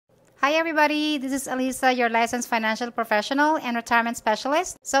Hi everybody, this is Elisa, your licensed financial professional and retirement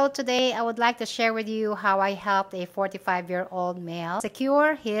specialist. So today I would like to share with you how I helped a 45-year-old male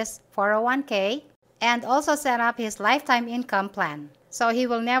secure his 401k and also set up his lifetime income plan. So he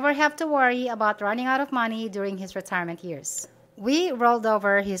will never have to worry about running out of money during his retirement years. We rolled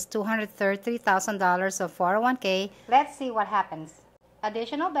over his $233,000 of 401k. Let's see what happens.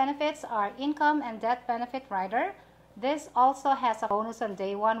 Additional benefits are income and death benefit rider. This also has a bonus on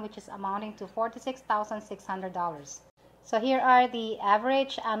day one, which is amounting to $46,600. So here are the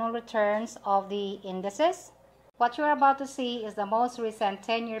average annual returns of the indices. What you're about to see is the most recent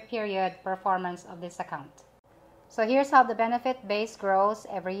 10-year period performance of this account. So here's how the benefit base grows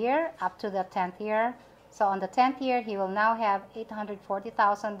every year up to the 10th year. So on the 10th year, he will now have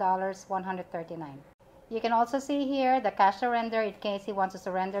 $840,139. You can also see here the cash surrender in case he wants to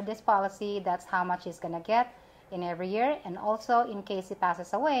surrender this policy. That's how much he's going to get in every year, and also in case he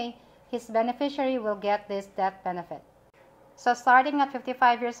passes away, his beneficiary will get this death benefit. So starting at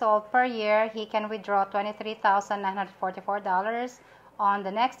 55 years old per year, he can withdraw $23,944. On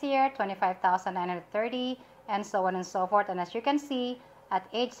the next year, $25,930, and so on and so forth. And as you can see, at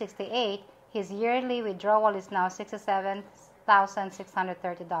age 68, his yearly withdrawal is now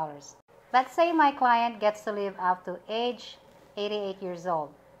 $67,630. Let's say my client gets to live up to age 88 years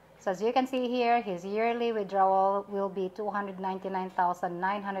old. So as you can see here, his yearly withdrawal will be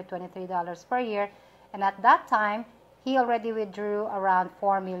 $299,923 per year. And at that time, he already withdrew around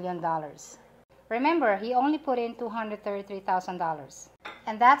 $4 million. Remember, he only put in $233,000.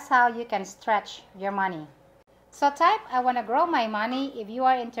 And that's how you can stretch your money. So type, "I want to grow my money" if you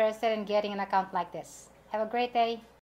are interested in getting an account like this. Have a great day.